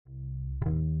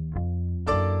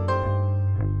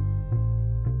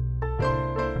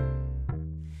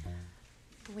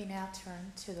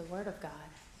turn to the Word of God,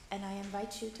 and I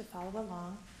invite you to follow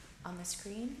along on the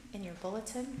screen, in your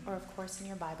bulletin, or of course in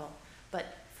your Bible. But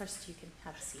first you can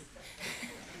have a seat.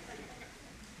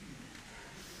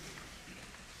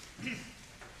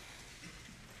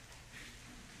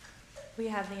 We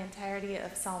have the entirety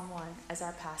of Psalm 1 as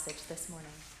our passage this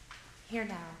morning. Hear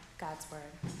now God's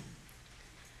word.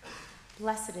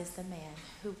 Blessed is the man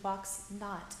who walks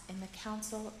not in the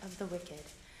counsel of the wicked,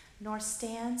 nor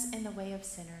stands in the way of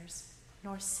sinners,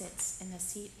 nor sits in the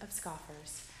seat of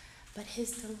scoffers. But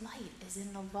his delight is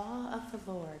in the law of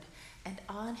the Lord, and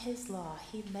on his law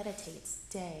he meditates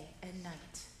day and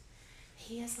night.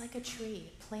 He is like a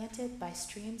tree planted by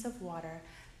streams of water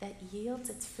that yields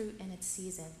its fruit in its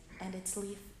season, and its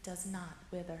leaf does not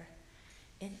wither.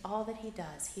 In all that he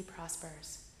does, he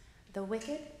prospers. The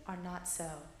wicked are not so,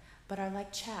 but are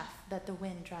like chaff that the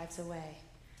wind drives away.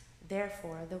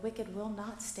 Therefore, the wicked will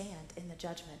not stand in the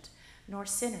judgment, nor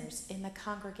sinners in the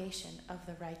congregation of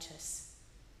the righteous.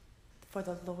 For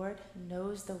the Lord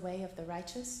knows the way of the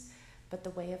righteous, but the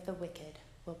way of the wicked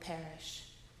will perish.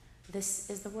 This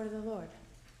is the word of the Lord.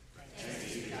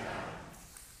 Thanks be to God.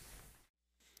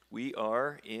 We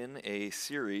are in a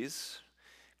series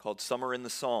called Summer in the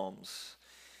Psalms,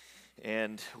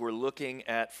 and we're looking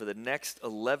at, for the next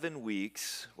 11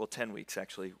 weeks, well, 10 weeks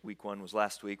actually, week 1 was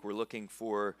last week, we're looking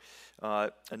for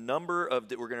we're going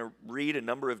to read a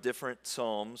number of different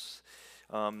Psalms,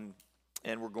 and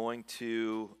we're going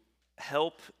to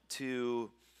help to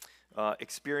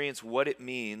experience what it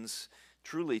means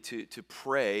truly to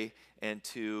pray and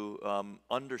to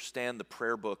understand the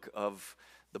prayer book of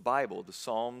the Bible. The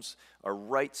Psalms are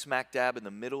right smack dab in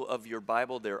the middle of your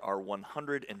Bible. There are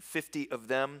 150 of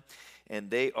them, and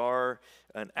they are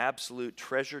an absolute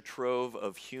treasure trove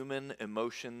of human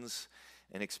emotions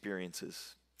and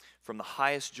experiences. From the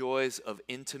highest joys of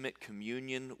intimate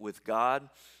communion with God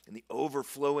and the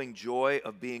overflowing joy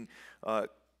of being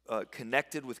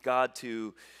connected with God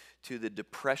to the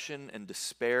depression and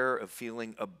despair of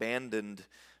feeling abandoned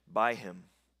by Him.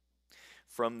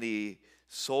 From the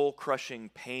soul-crushing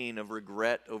pain of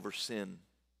regret over sin,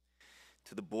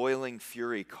 to the boiling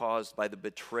fury caused by the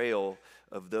betrayal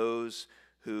of those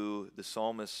who the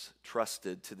psalmist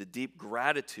trusted, to the deep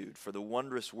gratitude for the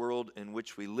wondrous world in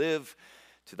which we live,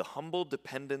 to the humble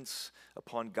dependence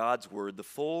upon God's word. The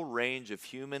full range of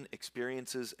human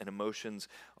experiences and emotions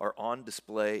are on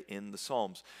display in the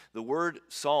Psalms. The word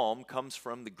psalm comes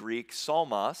from the Greek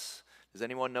psalmos. Does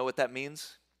anyone know what that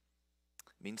means?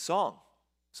 It means song.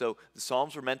 So the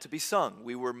Psalms were meant to be sung.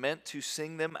 We were meant to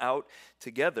sing them out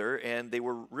together, and they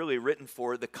were really written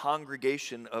for the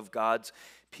congregation of God's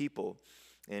people.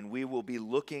 And we will be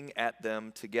looking at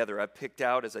them together. I picked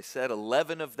out, as I said,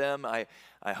 11 of them. I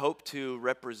hope to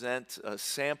represent a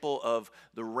sample of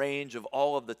the range of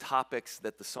all of the topics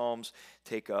that the Psalms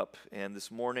take up. And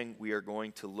this morning we are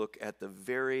going to look at the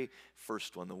very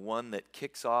first one, the one that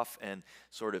kicks off and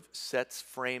sort of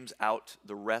frames out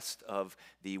the rest of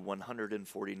the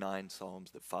 149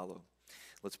 Psalms that follow.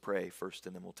 Let's pray first,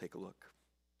 and then we'll take a look.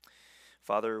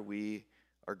 Father, we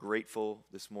are grateful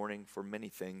this morning for many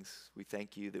things. We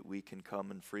thank you that we can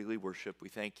come and freely worship. We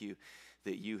thank you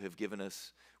that you have given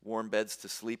us warm beds to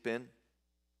sleep in.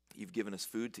 You've given us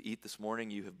food to eat this morning.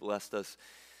 You have blessed us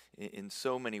in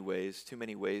so many ways, too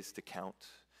many ways to count,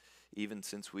 even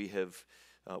since we have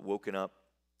woken up.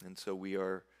 And so we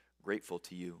are grateful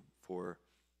to you for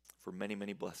many,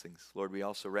 many blessings. Lord, we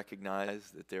also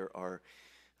recognize that there are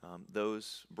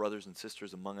those brothers and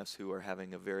sisters among us who are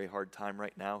having a very hard time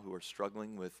right now, who are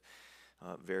struggling with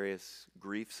various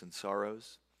griefs and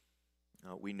sorrows.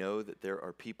 We know that there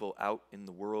are people out in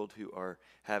the world who are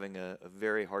having a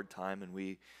very hard time, and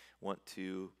we want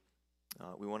to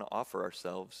offer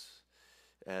ourselves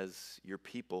as your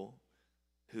people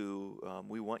who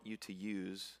we want you to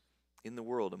use in the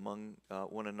world among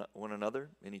one another,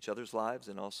 in each other's lives,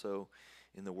 and also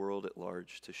in the world at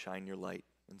large, to shine your light.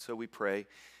 And so we pray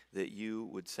that you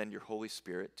would send your Holy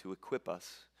Spirit to equip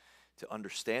us to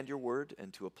understand your word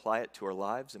and to apply it to our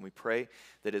lives. And we pray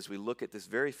that as we look at this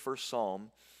very first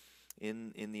psalm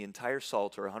in the entire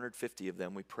Psalter, 150 of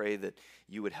them, we pray that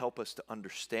you would help us to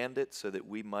understand it so that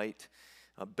we might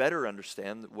better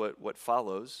understand what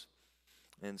follows,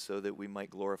 and so that we might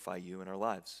glorify you in our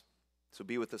lives. So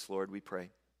be with us, Lord, we pray.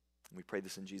 And we pray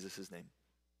this in Jesus' name.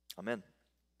 Amen.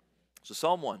 So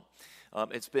Psalm 1,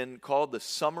 it's been called the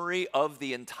summary of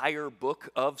the entire book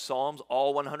of Psalms,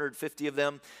 all 150 of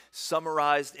them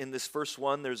summarized in this first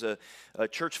one. There's a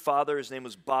church father, his name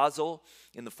was Basil,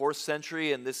 in the 4th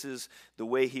century, and this is the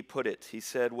way he put it. He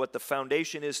said, what the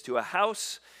foundation is to a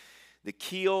house, The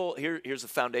keel, here's the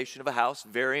foundation of a house,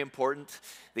 very important.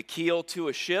 The keel to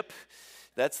a ship,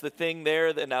 that's the thing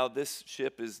there. Now, this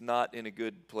ship is not in a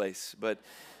good place, but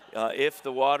if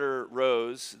the water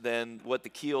rose, then what the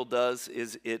keel does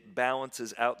is it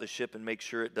balances out the ship and makes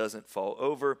sure it doesn't fall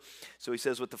over. So he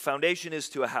says, what the foundation is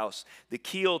to a house, the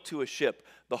keel to a ship,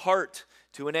 the heart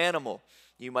to an animal.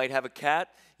 You might have a cat,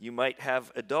 you might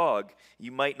have a dog,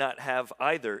 you might not have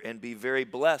either and be very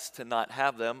blessed to not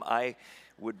have them. I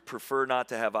would prefer not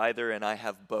to have either, and I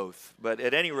have both. But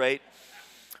at any rate,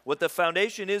 what the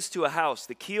foundation is to a house,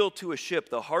 the keel to a ship,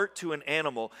 the heart to an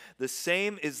animal, the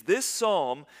same is this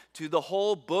psalm to the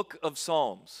whole book of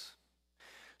Psalms.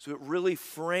 So it really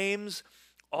frames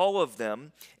all of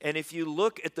them. And if you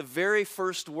look at the very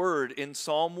first word in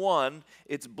Psalm 1,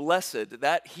 it's blessed.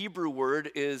 That Hebrew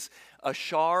word is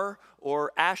Ashar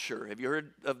or Asher. Have you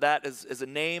heard of that as a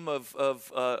name of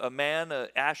a man,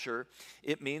 Asher?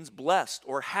 It means blessed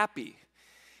or happy.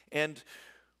 And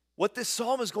what this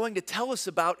psalm is going to tell us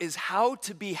about is how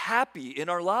to be happy in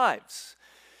our lives.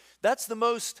 That's the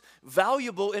most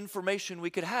valuable information we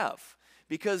could have,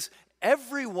 because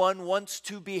everyone wants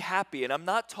to be happy. And I'm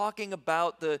not talking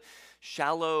about the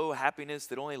shallow happiness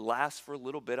that only lasts for a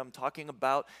little bit. I'm talking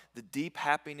about the deep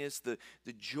happiness, the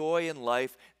joy in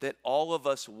life that all of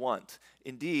us want.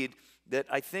 Indeed, that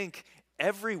I think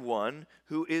everyone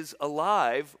who is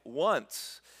alive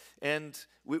wants. And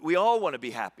we all want to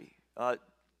be happy.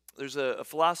 There's a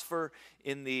philosopher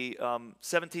in the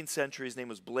 17th century. His name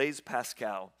was Blaise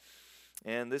Pascal.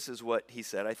 And this is what he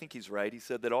said. I think he's right. He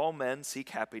said that all men seek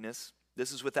happiness.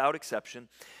 This is without exception.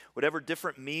 Whatever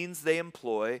different means they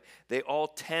employ, they all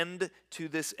tend to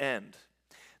this end.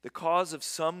 The cause of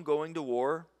some going to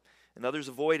war and others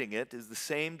avoiding it is the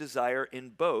same desire in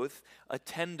both,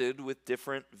 attended with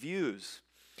different views.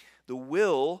 The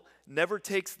will never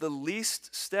takes the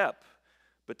least step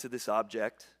but to this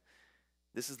object.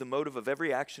 This is the motive of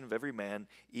every action of every man,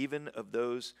 even of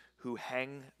those who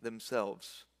hang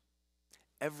themselves.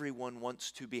 Everyone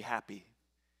wants to be happy.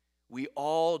 We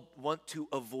all want to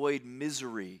avoid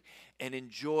misery and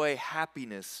enjoy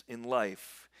happiness in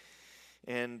life.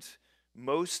 And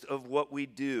most of what we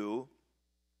do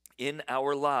in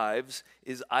our lives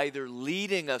is either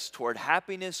leading us toward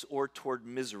happiness or toward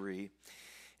misery.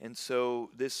 And so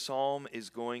this psalm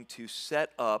is going to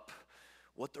set up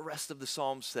what the rest of the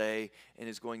Psalms say and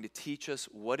is going to teach us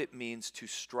what it means to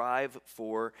strive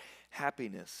for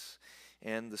happiness.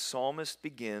 And the psalmist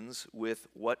begins with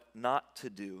what not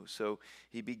to do. So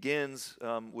he begins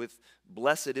with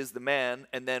blessed is the man,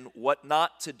 and then what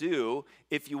not to do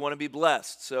if you want to be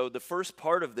blessed. So the first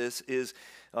part of this is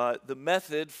the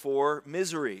method for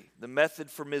misery, the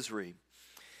method for misery.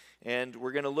 And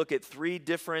we're going to look at three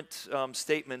different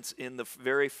statements in the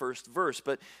very first verse.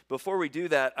 But before we do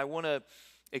that, I want to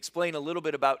explain a little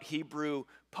bit about Hebrew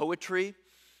poetry.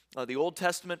 The Old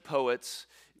Testament poets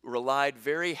relied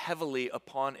very heavily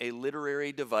upon a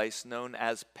literary device known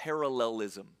as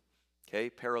parallelism. Okay,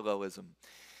 parallelism.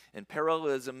 And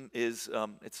parallelism is,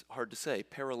 it's hard to say,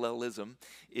 parallelism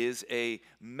is a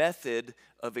method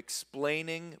of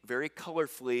explaining very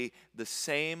colorfully the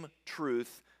same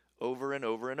truth over and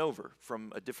over and over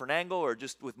from a different angle or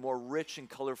just with more rich and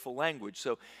colorful language.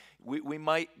 So we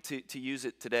might, to use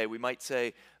it today, we might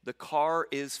say, the car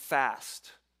is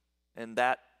fast. And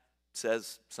that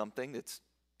says something that's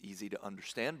easy to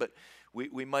understand, but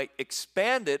we might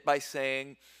expand it by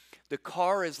saying the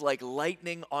car is like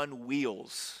lightning on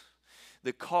wheels.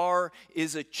 The car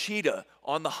is a cheetah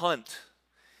on the hunt.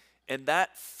 And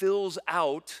that fills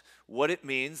out what it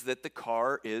means that the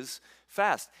car is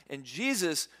fast. And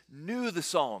Jesus knew the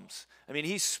Psalms. I mean,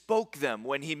 he spoke them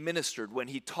when he ministered, when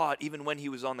he taught, even when he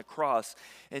was on the cross.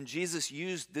 And Jesus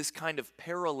used this kind of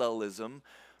parallelism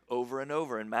over and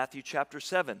over. In Matthew chapter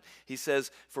 7, he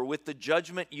says, for with the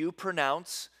judgment you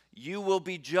pronounce, you will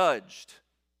be judged.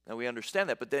 Now we understand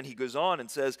that, but then he goes on and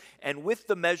says, and with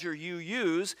the measure you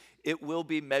use, it will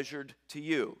be measured to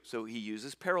you. So he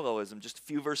uses parallelism just a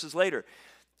few verses later.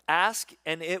 Ask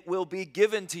and it will be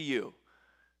given to you.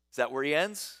 Is that where he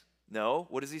ends? No.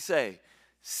 What does he say?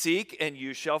 Seek and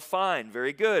you shall find.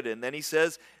 Very good. And then he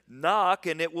says, knock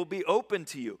and it will be open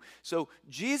to you. So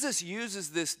Jesus uses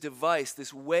this device,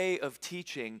 this way of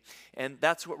teaching, and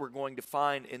that's what we're going to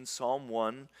find in Psalm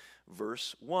 1,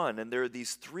 verse 1. And there are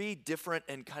these three different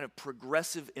and kind of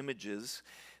progressive images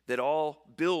that all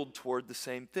build toward the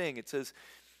same thing. It says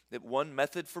that one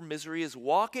method for misery is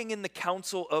walking in the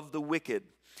counsel of the wicked.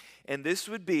 And this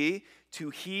would be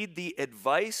to heed the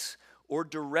advice or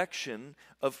direction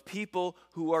of people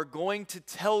who are going to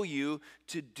tell you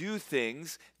to do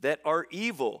things that are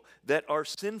evil, that are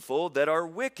sinful, that are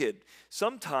wicked.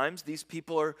 Sometimes these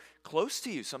people are close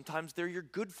to you. Sometimes they're your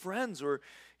good friends or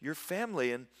your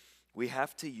family, and we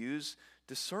have to use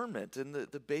discernment. And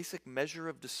the basic measure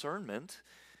of discernment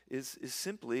is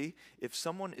simply if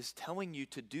someone is telling you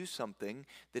to do something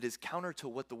that is counter to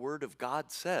what the Word of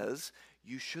God says,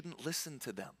 you shouldn't listen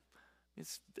to them.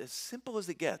 It's as simple as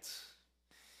it gets.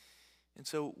 And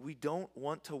so we don't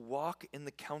want to walk in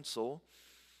the counsel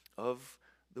of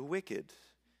the wicked.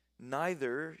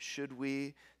 Neither should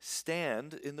we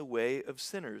stand in the way of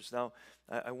sinners. Now,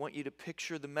 I want you to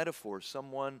picture the metaphor.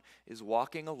 Someone is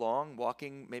walking along,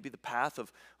 walking maybe the path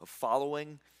of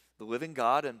following the living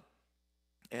God,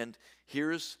 and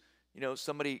here's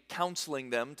somebody counseling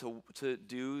them to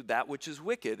do that which is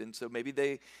wicked. And so maybe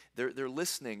they're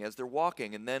listening as they're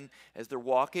walking, and then as they're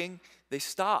walking, they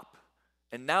stop.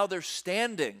 And now they're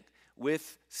standing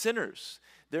with sinners.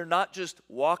 They're not just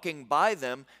walking by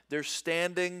them, they're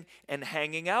standing and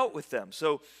hanging out with them.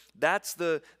 So that's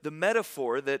the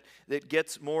metaphor that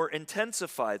gets more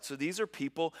intensified. So these are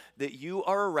people that you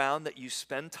are around, that you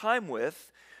spend time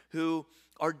with, who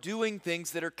are doing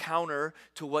things that are counter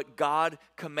to what God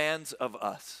commands of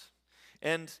us.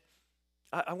 And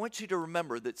I want you to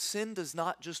remember that sin does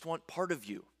not just want part of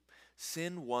you.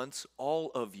 Sin wants all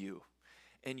of you.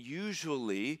 And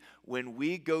usually when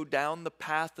we go down the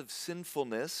path of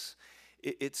sinfulness,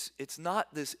 it's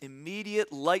not this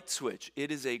immediate light switch.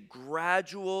 It is a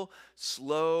gradual,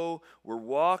 slow, we're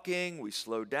walking, we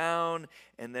slow down,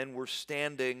 and then we're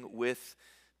standing with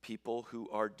people who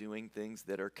are doing things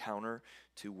that are counter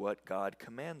to what God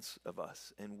commands of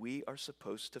us. And we are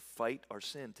supposed to fight our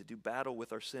sin, to do battle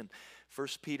with our sin. 1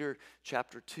 Peter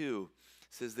chapter 2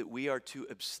 says that we are to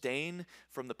abstain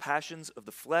from the passions of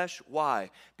the flesh.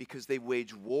 Why? Because they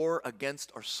wage war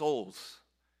against our souls.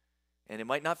 And it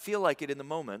might not feel like it in the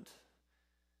moment,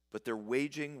 but they're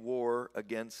waging war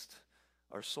against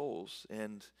our souls.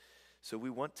 And so we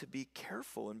want to be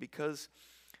careful. And because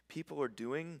people are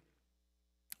doing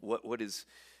what is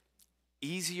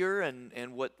easier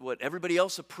and what everybody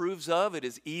else approves of, it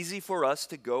is easy for us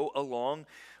to go along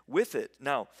with it.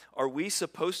 Now, are we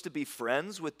supposed to be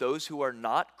friends with those who are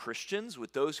not Christians,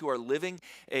 with those who are living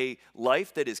a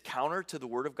life that is counter to the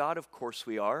Word of God? Of course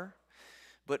we are.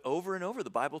 But over and over, the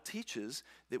Bible teaches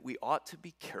that we ought to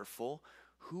be careful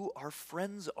who our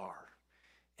friends are,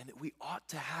 and that we ought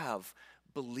to have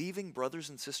believing brothers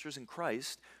and sisters in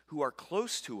Christ who are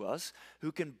close to us,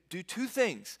 who can do two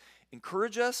things: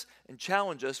 encourage us and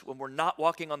challenge us when we're not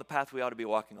walking on the path we ought to be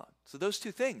walking on. So those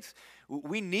two things.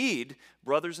 We need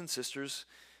brothers and sisters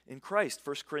in Christ.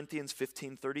 1 Corinthians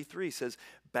 15:33 says,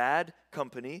 bad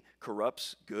company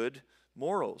corrupts good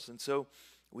morals. And so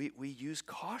we use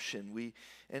caution.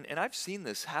 And I've seen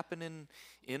this happen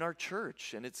in our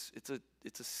church, and it's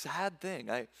a sad thing.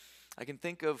 I can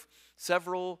think of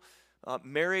several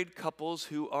married couples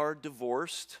who are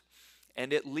divorced,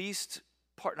 and at least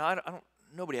part. Now,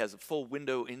 nobody has a full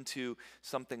window into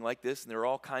something like this, and there are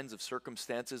all kinds of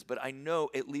circumstances, but I know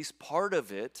at least part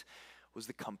of it was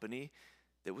the company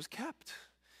that was kept.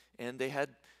 And they had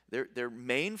their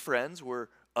main friends were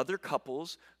other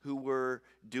couples who were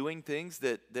doing things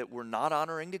that were not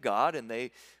honoring to God, and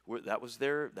that was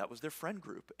their friend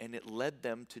group, and it led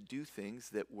them to do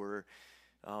things that were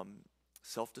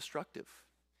self-destructive.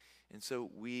 And so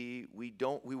we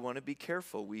want to be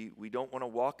careful. We don't want to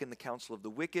walk in the counsel of the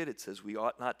wicked. It says we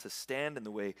ought not to stand in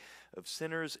the way of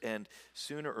sinners, and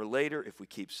sooner or later, if we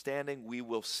keep standing, we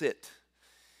will sit.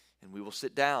 And we will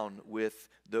sit down with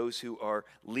those who are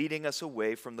leading us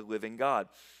away from the living God.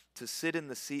 To sit in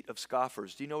the seat of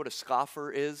scoffers. Do you know what a scoffer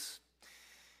is?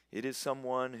 It is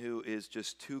someone who is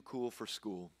just too cool for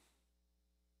school.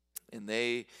 And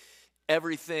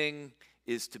everything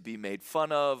is to be made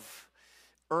fun of.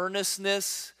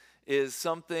 Earnestness is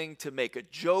something to make a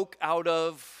joke out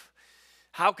of.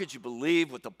 How could you believe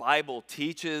what the Bible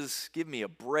teaches? Give me a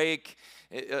break.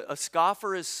 A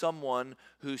scoffer is someone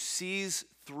who sees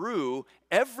through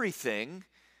everything,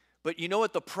 but you know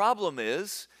what the problem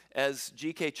is? As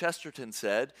G.K. Chesterton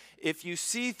said, if you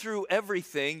see through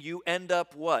everything, you end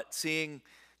up what? Seeing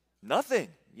nothing.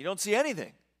 You don't see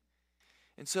anything.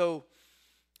 And so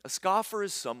a scoffer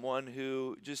is someone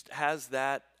who just has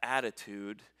that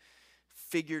attitude,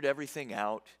 figured everything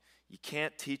out. You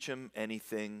can't teach them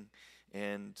anything,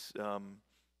 and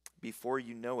before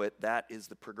you know it, that is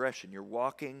the progression. You're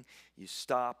walking, you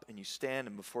stop, and you stand,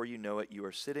 and before you know it, you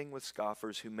are sitting with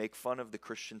scoffers who make fun of the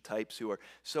Christian types who are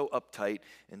so uptight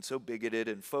and so bigoted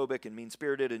and phobic and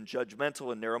mean-spirited and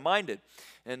judgmental and narrow-minded.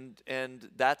 And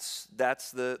that's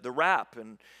the rap.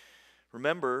 And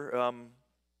remember,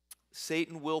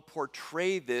 Satan will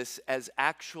portray this as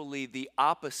actually the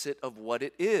opposite of what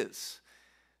it is,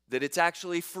 that it's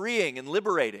actually freeing and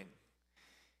liberating.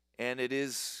 And it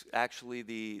is actually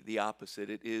the opposite.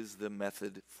 It is the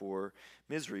method for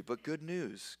misery. But good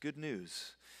news, good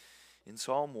news. In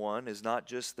Psalm 1 is not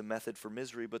just the method for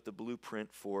misery, but the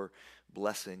blueprint for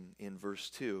blessing in verse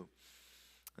 2.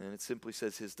 And it simply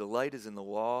says, his delight is in the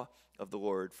law of the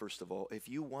Lord, first of all. If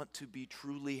you want to be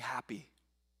truly happy,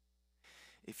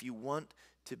 if you want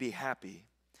to be happy,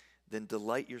 then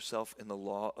delight yourself in the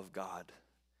law of God.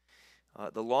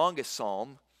 The longest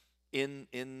psalm in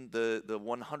the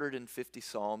 150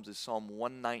 Psalms is Psalm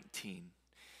 119.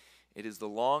 It is the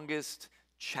longest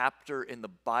chapter in the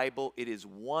Bible. It is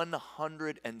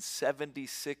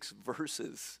 176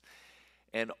 verses.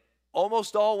 And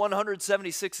almost all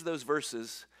 176 of those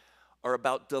verses are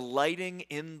about delighting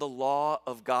in the law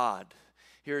of God.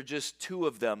 Here are just two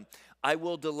of them. I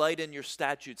will delight in your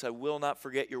statutes. I will not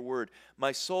forget your word.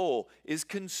 My soul is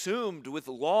consumed with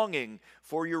longing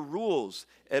for your rules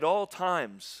at all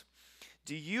times.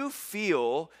 Do you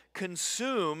feel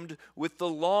consumed with the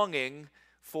longing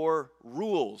for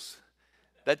rules?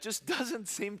 That just doesn't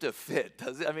seem to fit,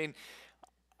 does it? I mean,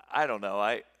 I don't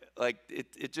know.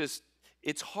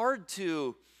 It's hard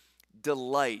to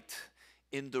delight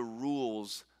in the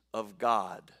rules of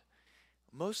God.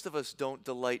 Most of us don't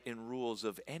delight in rules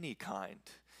of any kind.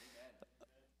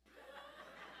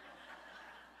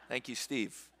 Thank you,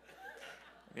 Steve.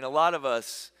 I mean, a lot of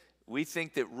us, we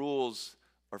think that rules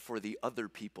are for the other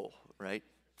people, right?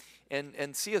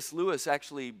 And C.S. Lewis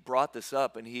actually brought this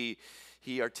up, and he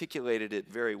articulated it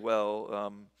very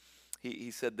well.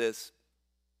 He said this,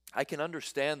 I can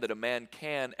understand that a man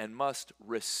can and must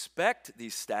respect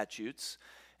these statutes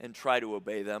and try to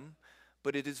obey them,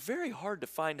 but it is very hard to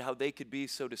find how they could be,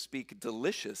 so to speak,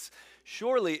 delicious.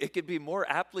 Surely it could be more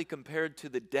aptly compared to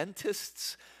the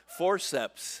dentist's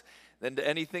forceps than to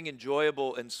anything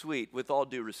enjoyable and sweet, with all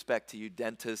due respect to you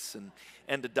dentists and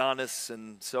endodontists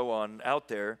and so on out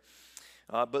there.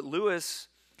 But Lewis,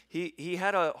 he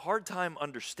had a hard time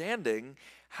understanding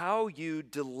how you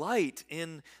delight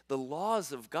in the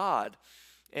laws of God.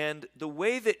 And the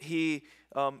way that he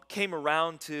came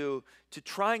around to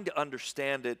trying to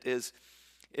understand it is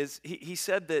he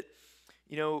said that,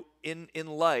 you know, in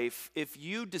life, if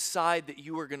you decide that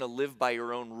you are going to live by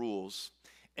your own rules,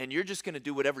 and you're just going to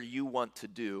do whatever you want to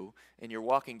do, and you're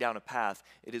walking down a path,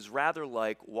 it is rather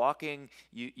like walking,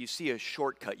 you see a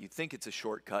shortcut, you think it's a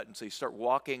shortcut, and so you start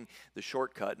walking the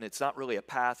shortcut, and it's not really a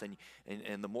path, and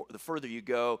the further you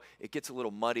go, it gets a little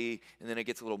muddy, and then it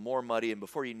gets a little more muddy, and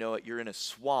before you know it, you're in a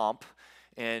swamp,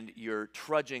 and you're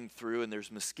trudging through, and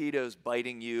there's mosquitoes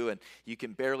biting you, and you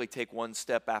can barely take one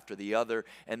step after the other,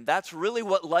 and that's really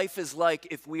what life is like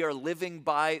if we are living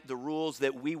by the rules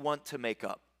that we want to make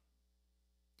up.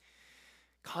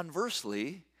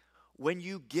 Conversely, when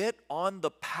you get on the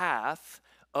path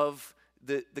of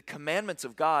the commandments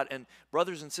of God, and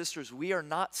brothers and sisters, we are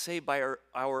not saved by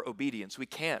our obedience. We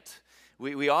can't.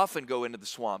 We often go into the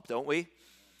swamp, don't we?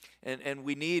 And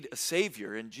we need a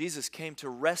Savior, and Jesus came to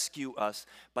rescue us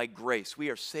by grace.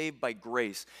 We are saved by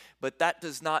grace. But that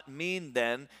does not mean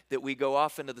then that we go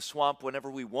off into the swamp whenever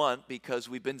we want because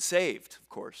we've been saved, of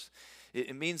course.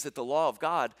 It means that the law of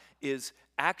God is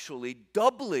actually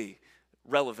doubly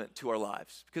relevant to our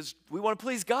lives because we want to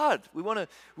please God. We want to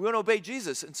obey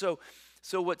Jesus. And so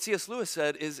what C.S. Lewis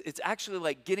said is it's actually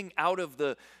like getting out of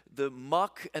the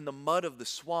muck and the mud of the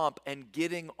swamp and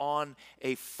getting on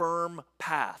a firm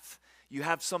path. You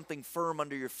have something firm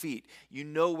under your feet. You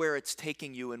know where it's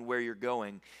taking you and where you're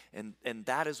going. And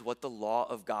that is what the law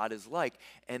of God is like.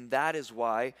 And that is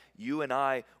why you and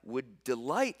I would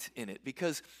delight in it,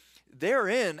 because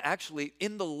therein, actually,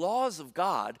 in the laws of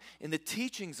God, in the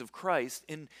teachings of Christ,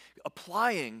 in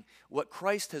applying what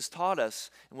Christ has taught us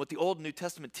and what the Old and New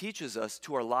Testament teaches us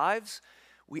to our lives,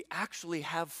 we actually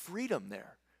have freedom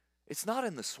there. It's not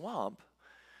in the swamp.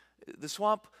 The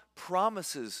swamp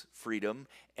promises freedom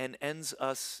and ends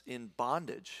us in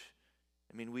bondage.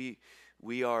 I mean,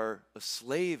 we are a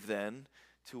slave then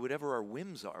to whatever our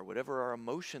whims are, whatever our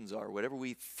emotions are, whatever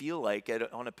we feel like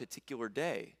on a particular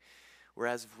day.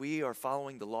 Whereas if we are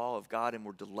following the law of God and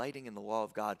we're delighting in the law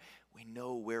of God, we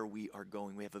know where we are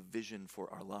going. We have a vision for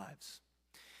our lives.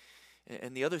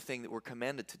 And the other thing that we're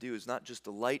commanded to do is not just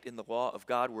delight in the law of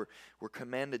God, we're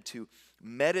commanded to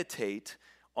meditate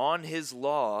on his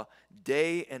law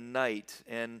day and night.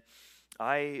 And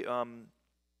I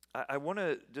want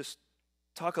to just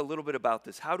talk a little bit about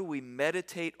this. How do we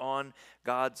meditate on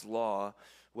God's law?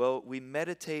 Well, we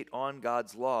meditate on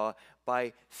God's law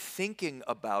by thinking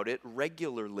about it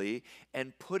regularly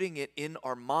and putting it in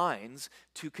our minds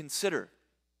to consider.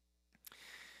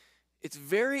 It's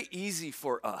very easy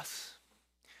for us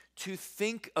to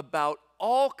think about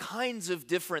all kinds of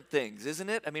different things, isn't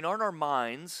it? I mean, aren't our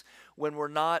minds, when we're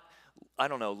not, I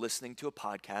don't know, listening to a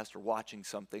podcast or watching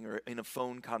something or in a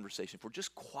phone conversation, if we're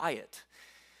just quiet,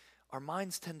 our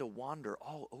minds tend to wander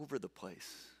all over the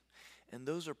place. And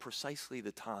those are precisely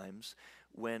the times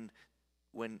when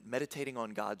meditating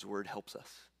on God's word helps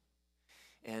us.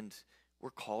 And we're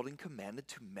called and commanded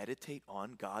to meditate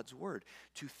on God's word,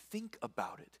 to think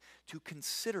about it, to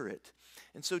consider it.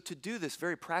 And so to do this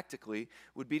very practically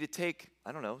would be to take,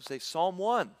 I don't know, say Psalm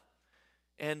 1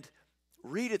 and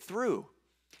read it through.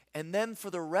 And then for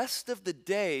the rest of the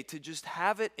day to just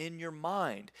have it in your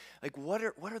mind. Like what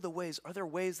are the ways? Are there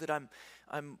ways that I'm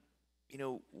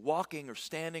walking or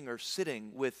standing or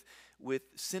sitting with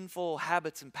sinful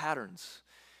habits and patterns?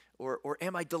 Or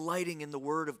am I delighting in the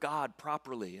word of God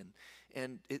properly?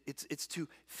 And it's to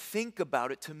think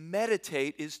about it. To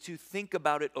meditate is to think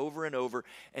about it over and over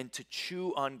and to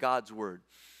chew on God's word.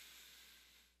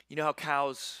 You know how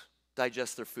cows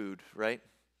digest their food, right?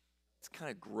 It's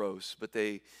kind of gross, but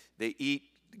they eat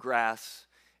grass,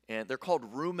 and they're called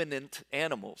ruminant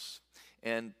animals.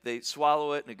 And they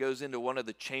swallow it, and it goes into one of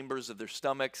the chambers of their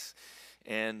stomachs,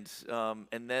 and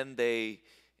then they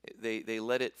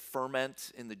let it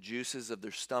ferment in the juices of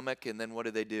their stomach, and then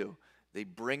what do? They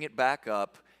bring it back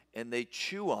up, and they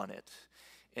chew on it.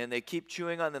 And they keep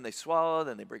chewing on it, then they swallow,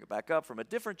 then they bring it back up from a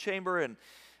different chamber, and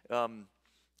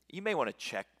you may want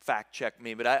to fact check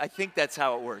me, but I think that's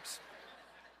how it works.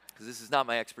 Because this is not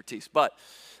my expertise, but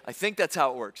I think that's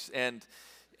how it works.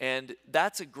 And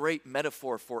that's a great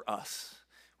metaphor for us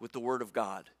with the Word of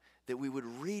God, that we would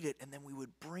read it and then we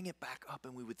would bring it back up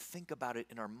and we would think about it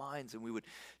in our minds and we would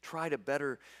try to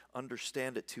better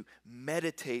understand it, to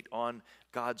meditate on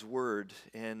God's Word.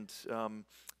 And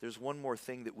there's one more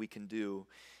thing that we can do,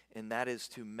 and that is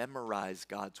to memorize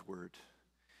God's Word.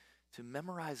 To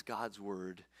memorize God's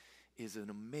Word is an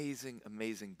amazing,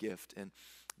 amazing gift. And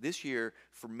this year,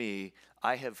 for me,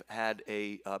 I have had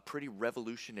a pretty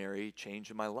revolutionary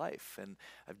change in my life. And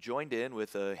I've joined in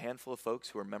with a handful of folks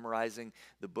who are memorizing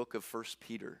the book of 1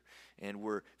 Peter. And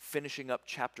we're finishing up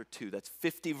chapter 2. That's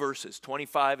 50 verses,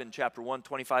 25 in chapter 1,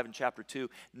 25 in chapter 2.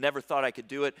 Never thought I could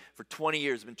do it. For 20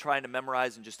 years, I've been trying to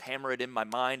memorize and just hammer it in my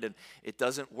mind, and it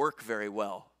doesn't work very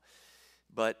well.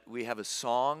 But we have a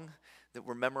song that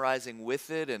we're memorizing with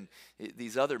it, and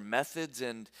these other methods,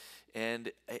 and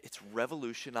it's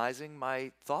revolutionizing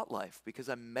my thought life because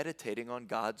I'm meditating on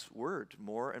God's word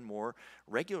more and more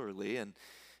regularly,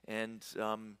 and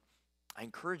I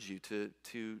encourage you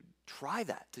to try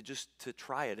that, to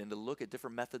try it, and to look at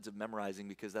different methods of memorizing,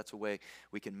 because that's a way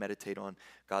we can meditate on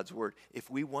God's word.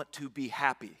 If we want to be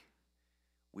happy,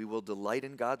 we will delight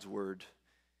in God's word,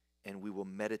 and we will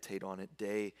meditate on it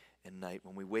day and night.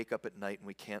 When we wake up at night and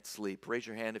we can't sleep, raise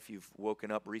your hand if you've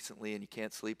woken up recently and you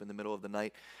can't sleep in the middle of the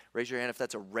night. Raise your hand if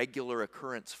that's a regular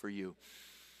occurrence for you.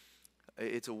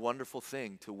 It's a wonderful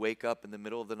thing to wake up in the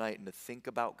middle of the night and to think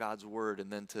about God's word,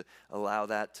 and then to allow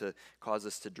that to cause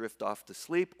us to drift off to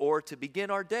sleep, or to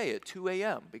begin our day at 2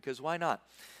 a.m., because why not?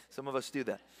 Some of us do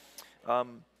that.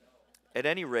 At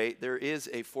any rate, there is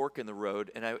a fork in the road,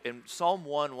 and Psalm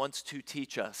 1 wants to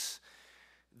teach us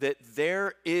that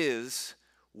there is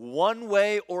one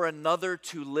way or another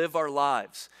to live our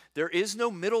lives. There is no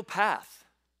middle path.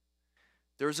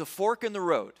 There's a fork in the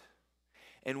road,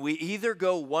 and we either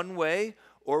go one way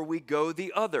or we go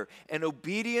the other. And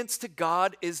obedience to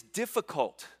God is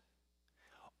difficult.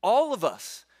 All of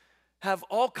us have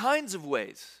all kinds of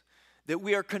ways that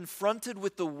we are confronted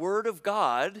with the Word of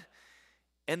God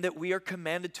and that we are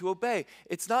commanded to obey.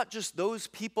 It's not just those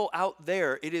people out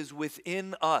there, it is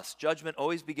within us. Judgment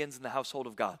always begins in the household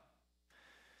of God.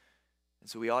 And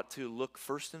so we ought to look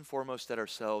first and foremost at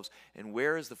ourselves, and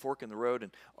where is the fork in the road,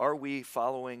 and are we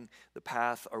following the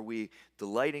path? Are we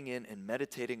delighting in and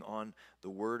meditating on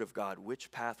the Word of God?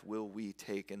 Which path will we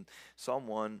take? And Psalm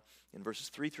 1, in verses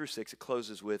 3 through 6, it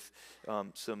closes with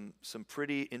some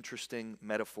pretty interesting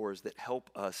metaphors that help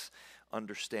us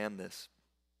understand this.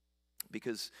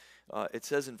 Because it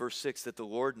says in verse 6 that the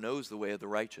Lord knows the way of the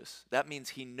righteous. That means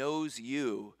He knows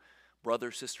you,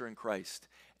 brother, sister in Christ,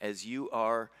 as you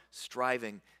are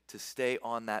striving to stay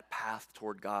on that path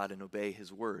toward God and obey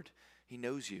His word. He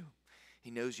knows you.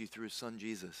 He knows you through His Son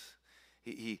Jesus.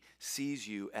 He sees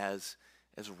you as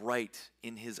as right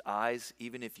in his eyes,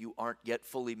 even if you aren't yet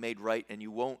fully made right, and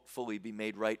you won't fully be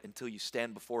made right until you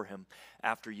stand before him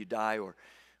after you die or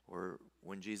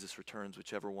when Jesus returns,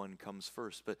 whichever one comes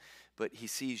first. But he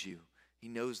sees you. He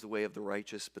knows the way of the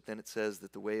righteous, but then it says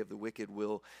that the way of the wicked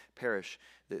will perish.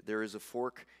 That there is a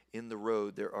fork in the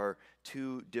road. There are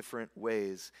two different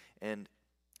ways, and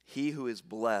he who is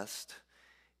blessed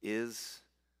is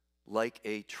like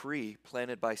a tree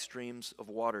planted by streams of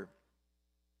water.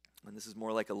 And this is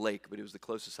more like a lake, but it was the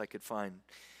closest I could find.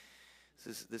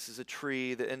 This is a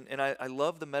tree, and I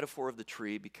love the metaphor of the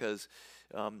tree because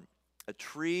a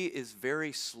tree is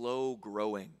very slow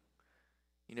growing.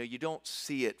 You know, you don't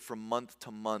see it from month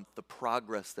to month, the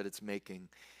progress that it's making.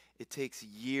 It takes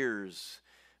years.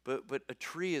 But a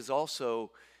tree is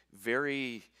also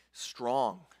very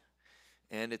strong,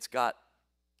 and it's got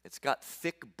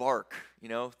thick bark, you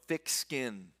know, thick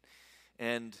skin.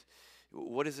 And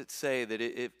what does it say? That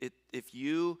if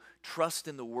you trust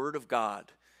in the Word of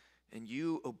God and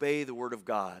you obey the Word of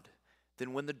God,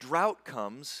 then when the drought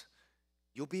comes,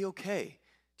 you'll be okay.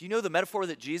 Do you know the metaphor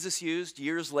that Jesus used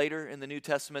years later in the New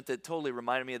Testament that totally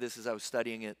reminded me of this as I was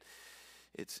studying it?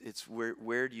 It's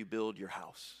where do you build your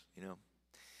house, you know?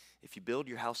 If you build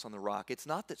your house on the rock, it's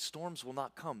not that storms will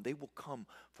not come. They will come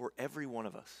for every one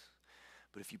of us.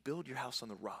 But if you build your house on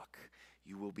the rock,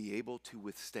 you will be able to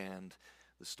withstand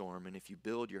the storm. And if you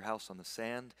build your house on the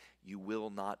sand, you will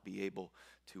not be able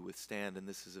to withstand. And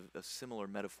this is a similar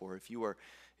metaphor. If you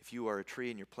are a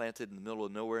tree and you're planted in the middle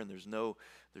of nowhere and there's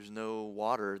no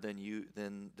water,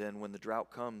 then when the drought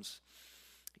comes,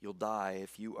 you'll die.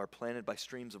 If you are planted by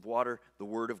streams of water, the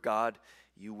Word of God,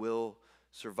 you will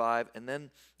survive. And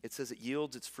then it says it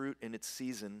yields its fruit in its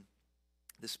season.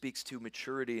 This speaks to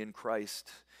maturity in Christ.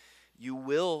 You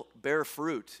will bear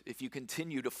fruit if you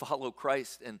continue to follow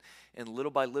Christ and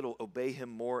little by little obey him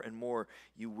more and more.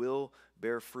 You will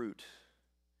bear fruit.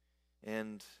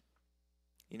 And,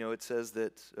 you know, it says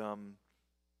that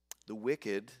the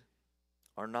wicked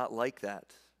are not like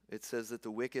that. It says that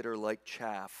the wicked are like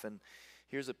chaff. And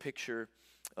here's a picture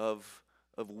of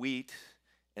wheat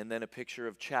and then a picture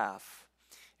of chaff.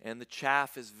 And the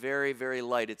chaff is very, very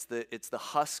light. It's the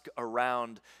husk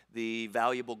around the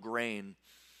valuable grain.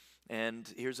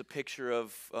 And here's a picture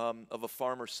of a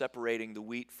farmer separating the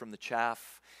wheat from the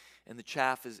chaff. And the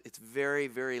chaff it's very,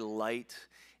 very light.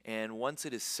 And once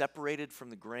it is separated from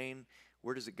the grain,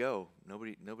 where does it go?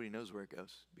 Nobody knows where it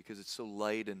goes because it's so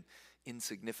light and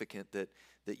insignificant that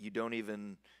you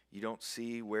don't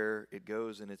see where it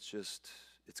goes, and it's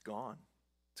gone.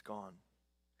 It's gone.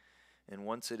 And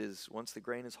once the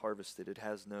grain is harvested, it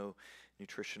has no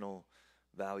nutritional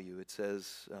value. It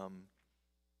says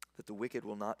that the wicked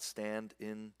will not stand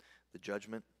in the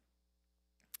judgment,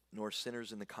 nor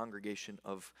sinners in the congregation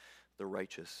of the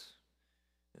righteous.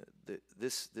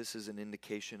 This is an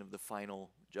indication of the final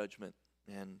judgment.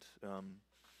 And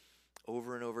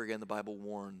over and over again, the Bible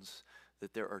warns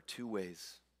that there are two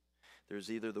ways. There's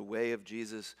either the way of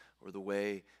Jesus or the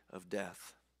way of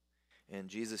death. And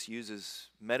Jesus uses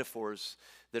metaphors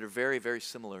that are very, very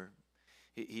similar.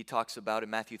 He talks about in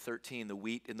Matthew 13, the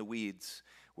wheat and the weeds,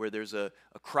 where there's a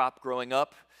crop growing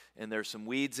up and there's some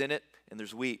weeds in it and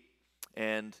there's wheat.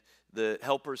 And the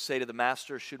helpers say to the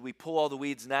master, should we pull all the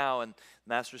weeds now? And the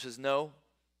master says, no,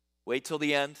 wait till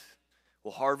the end.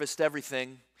 We'll harvest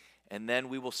everything and then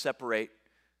we will separate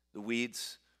the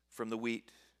weeds from the wheat.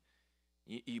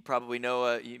 You probably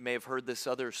know, you may have heard this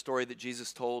other story that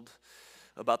Jesus told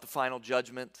about the final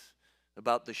judgment,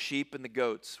 about the sheep and the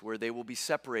goats, where they will be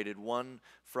separated one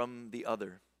from the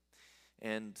other.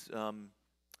 And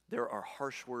there are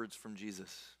harsh words from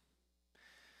Jesus.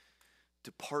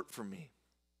 Depart from me,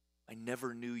 I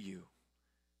never knew you,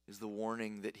 is the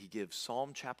warning that he gives.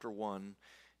 Psalm chapter 1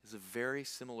 is a very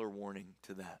similar warning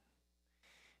to that.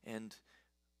 And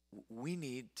we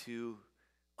need to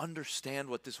understand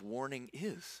what this warning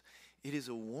is. It is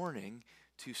a warning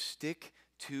to stick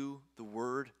to the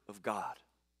Word of God.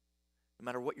 No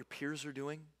matter what your peers are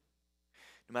doing,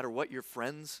 no matter what your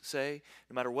friends say,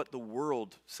 no matter what the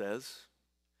world says,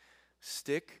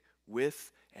 stick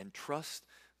with and trust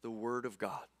the Word of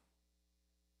God.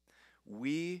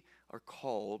 We are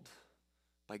called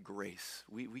by grace.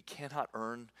 We cannot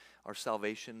earn our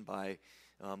salvation by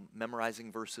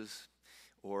memorizing verses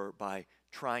or by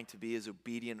trying to be as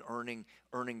obedient,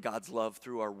 earning God's love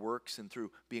through our works and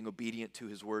through being obedient to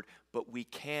his word. But we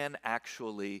can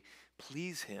actually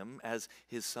please him as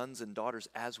his sons and daughters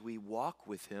as we walk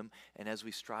with him and as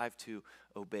we strive to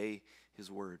obey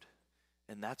his word.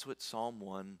 And that's what Psalm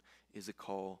 1 is a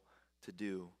call to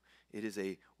do. It is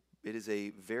a it is a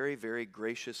very, very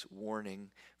gracious warning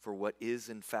for what is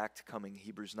in fact coming.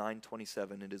 Hebrews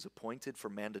 9:27, it is appointed for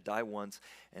man to die once,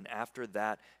 and after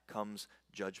that comes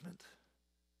judgment.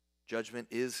 Judgment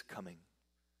is coming.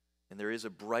 And there is a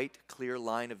bright, clear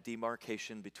line of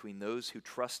demarcation between those who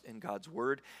trust in God's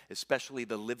word, especially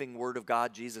the living word of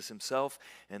God, Jesus himself,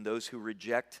 and those who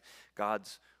reject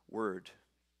God's word.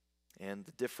 And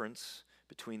the difference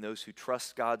between those who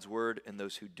trust God's word and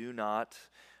those who do not,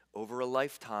 over a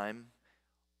lifetime,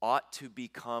 ought to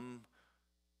become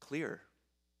clear.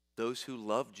 Those who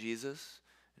love Jesus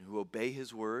and who obey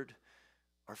his word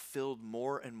are filled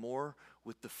more and more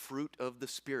with the fruit of the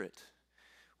Spirit,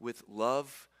 with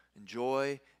love and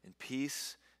joy and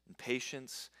peace and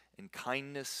patience and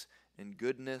kindness and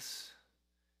goodness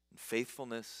and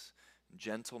faithfulness and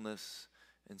gentleness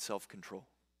and self-control.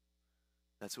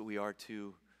 That's what we are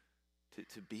to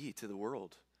be to the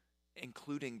world,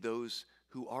 including those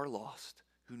who are lost,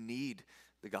 who need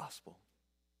the gospel.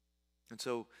 And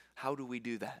so how do we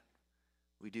do that?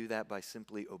 We do that by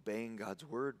simply obeying God's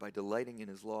word, by delighting in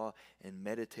his law and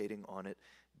meditating on it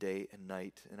day and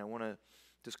night. And I want to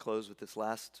just close with this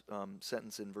last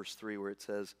sentence in verse 3 where it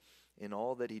says, in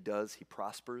all that he does, he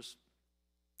prospers.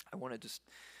 I want to just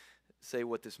say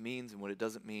what this means and what it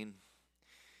doesn't mean.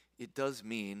 It does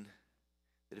mean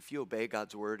that if you obey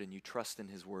God's word and you trust in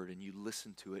his word and you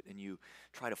listen to it and you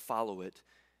try to follow it,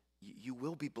 you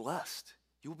will be blessed.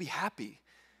 You will be happy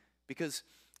because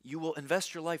you will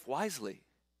invest your life wisely.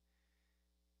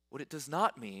 What it does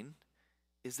not mean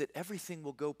is that everything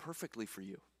will go perfectly for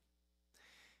you.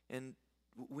 And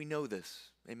we know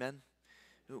this, amen?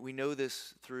 We know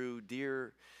this through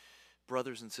dear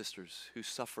brothers and sisters who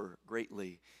suffer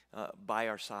greatly by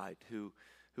our side, who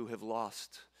have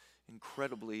lost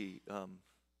incredibly,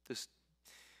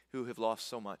 who have lost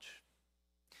so much.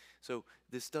 So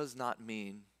this does not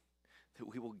mean that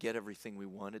we will get everything we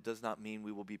want. It does not mean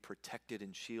we will be protected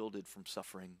and shielded from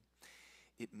suffering.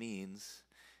 It means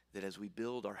that as we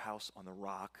build our house on the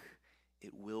rock,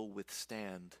 it will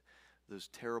withstand those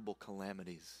terrible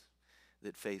calamities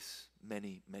that face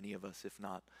many, many of us, if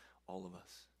not all of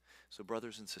us. So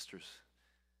brothers and sisters,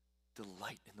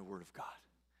 delight in the word of God.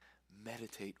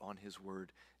 Meditate on his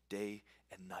word day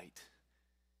and night.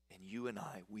 And you and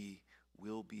I, we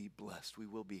will be blessed. We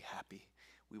will be happy.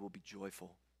 We will be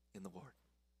joyful in the Lord.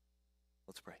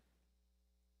 Let's pray.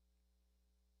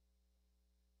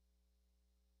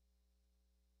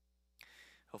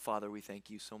 Oh, Father, we thank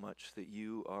you so much that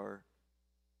you are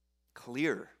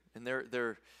clear. And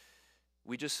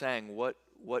we just sang,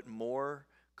 what more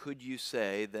could you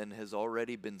say than has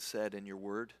already been said in your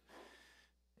word?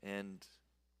 And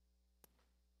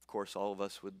of course, all of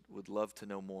us would love to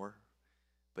know more,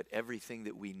 but everything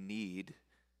that we need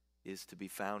is to be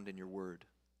found in your word.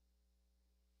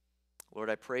 Lord,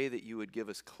 I pray that you would give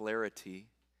us clarity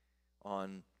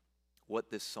on what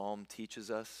this psalm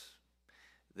teaches us,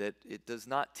 that it does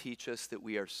not teach us that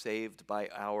we are saved by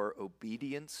our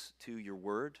obedience to your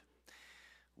word.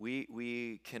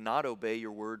 We cannot obey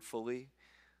your word fully.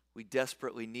 We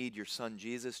desperately need your son,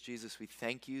 Jesus. Jesus, we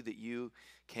thank you that you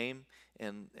came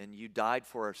and you died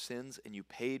for our sins and you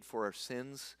paid for our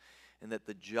sins, and that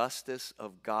the justice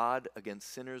of God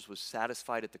against sinners was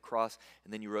satisfied at the cross,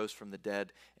 and then you rose from the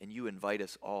dead, and you invite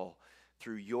us all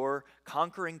through your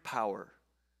conquering power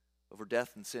over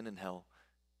death and sin and hell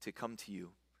to come to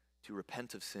you, to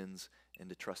repent of sins, and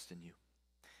to trust in you.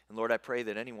 And Lord, I pray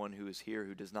that anyone who is here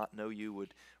who does not know you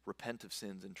would repent of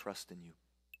sins and trust in you.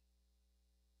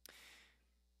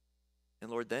 And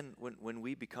Lord, then when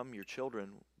we become your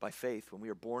children by faith, when we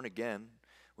are born again,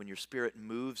 when your Spirit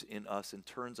moves in us and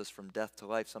turns us from death to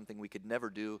life, something we could never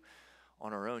do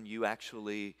on our own, you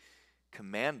actually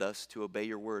command us to obey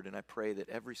your word. And I pray that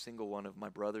every single one of my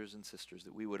brothers and sisters,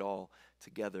 that we would all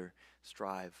together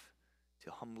strive to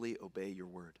humbly obey your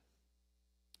word.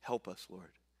 Help us,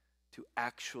 Lord, to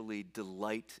actually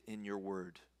delight in your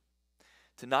word,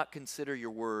 to not consider your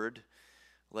word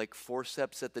like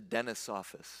forceps at the dentist's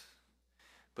office,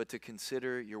 but to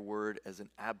consider your word as an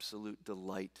absolute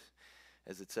delight,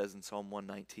 as it says in Psalm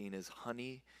 119, as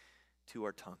honey to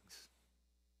our tongues.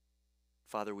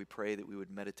 Father, we pray that we would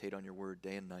meditate on your word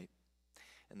day and night,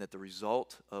 and that the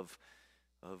result of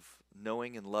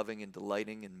knowing and loving and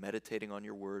delighting and meditating on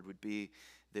your word would be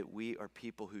that we are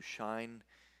people who shine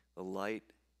the light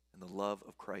and the love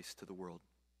of Christ to the world.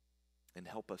 And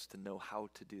help us to know how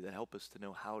to do that. Help us to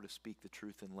know how to speak the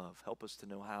truth in love. Help us to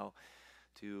know how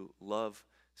to love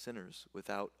sinners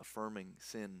without affirming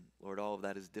sin. Lord, all of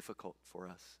that is difficult for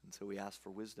us. And so we ask for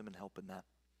wisdom and help in that.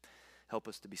 Help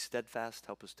us to be steadfast.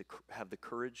 Help us to have the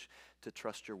courage to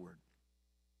trust your word.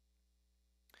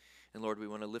 And Lord, we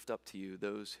want to lift up to you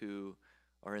those who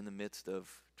are in the midst of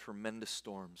tremendous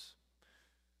storms.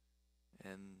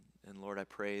 And Lord, I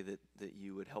pray that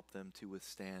you would help them to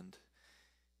withstand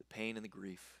the pain and the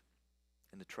grief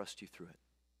and to trust you through it.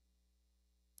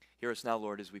 Hear us now,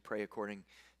 Lord, as we pray according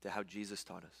to how Jesus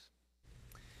taught us.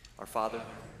 Our Father,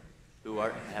 who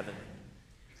art in heaven,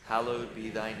 hallowed be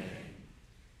thy name.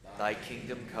 Thy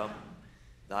kingdom come,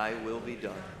 thy will be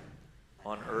done,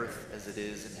 on earth as it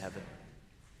is in heaven.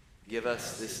 Give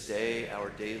us this day our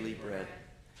daily bread,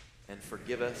 and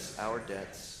forgive us our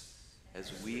debts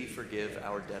as we forgive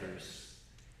our debtors.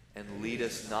 And lead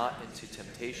us not into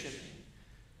temptation,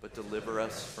 but deliver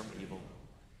us from evil.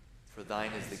 For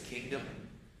thine is the kingdom,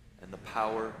 and the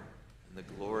power, and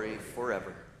the glory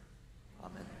forever.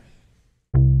 Amen.